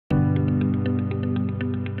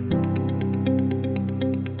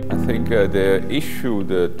think the issue,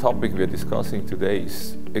 the topic we're discussing today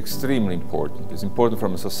is extremely important. It's important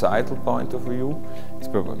from a societal point of view, it's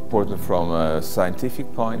important from a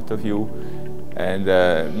scientific point of view, and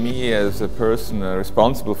me as a person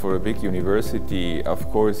responsible for a big university, of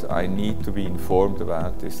course I need to be informed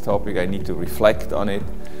about this topic, I need to reflect on it,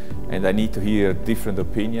 and I need to hear different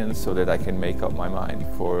opinions so that I can make up my mind.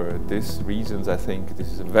 For these reasons I think this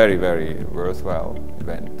is a very, very worthwhile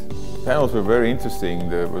event. The panels were very interesting.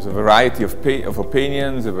 There was a variety of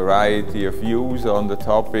opinions, a variety of views on the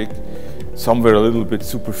topic. Some were a little bit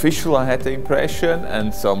superficial, I had the impression,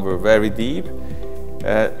 and some were very deep.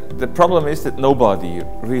 The problem is that nobody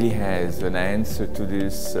really has an answer to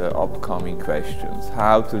these upcoming questions.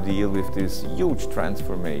 How to deal with this huge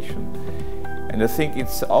transformation. And I think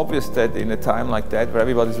it's obvious that in a time like that, where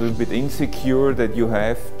everybody's a little bit insecure, that you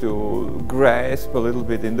have to grasp a little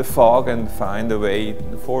bit in the fog and find a way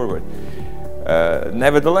forward.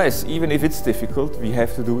 Nevertheless, even if it's difficult, we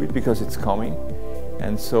have to do it because it's coming.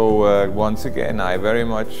 And so once again, I very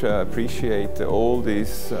much appreciate all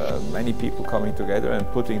these many people coming together and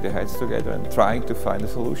putting their heads together and trying to find a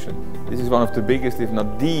solution. This is one of the biggest, if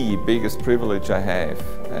not the biggest privilege I have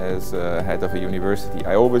as head of a university.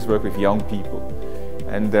 I always work with young people.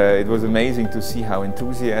 And it was amazing to see how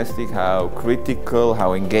enthusiastic, how critical,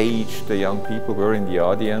 how engaged the young people were in the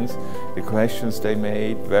audience. The questions they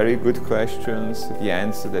made, very good questions, the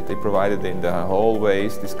answer that they provided in the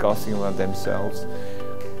hallways, discussing about themselves.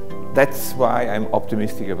 That's why I'm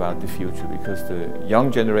optimistic about the future, because the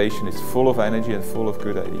young generation is full of energy and full of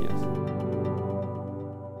good ideas.